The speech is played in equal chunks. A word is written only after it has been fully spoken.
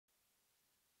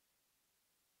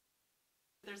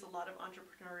there's a lot of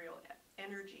entrepreneurial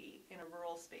energy in a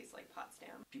rural space like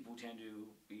Potsdam. People tend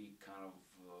to be kind of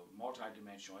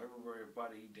multi-dimensional.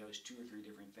 Everybody does 2 or 3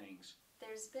 different things.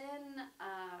 There's been,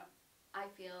 I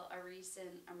feel, a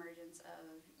recent emergence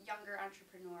of younger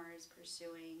entrepreneurs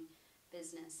pursuing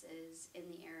businesses in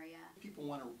the area. People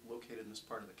want to locate in this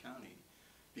part of the county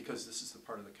because this is the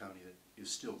part of the county that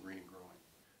is still green and growing.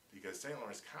 Because St.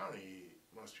 Lawrence County,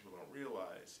 most people don't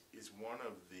realize, is one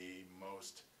of the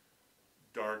most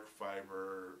dark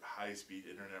fiber, high-speed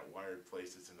internet wired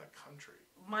places in the country.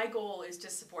 My goal is to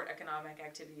support economic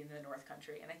activity in the North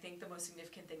Country, and I think the most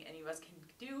significant thing any of us can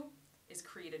do is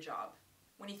create a job.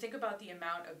 When you think about the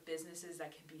amount of businesses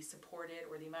that can be supported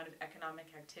or the amount of economic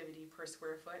activity per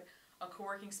square foot, a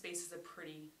co-working space is a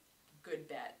pretty good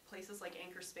bet. Places like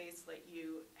Anchor Space let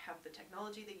you have the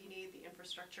technology that you need, the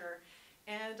infrastructure,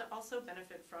 and also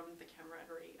benefit from the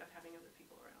camaraderie of having other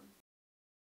people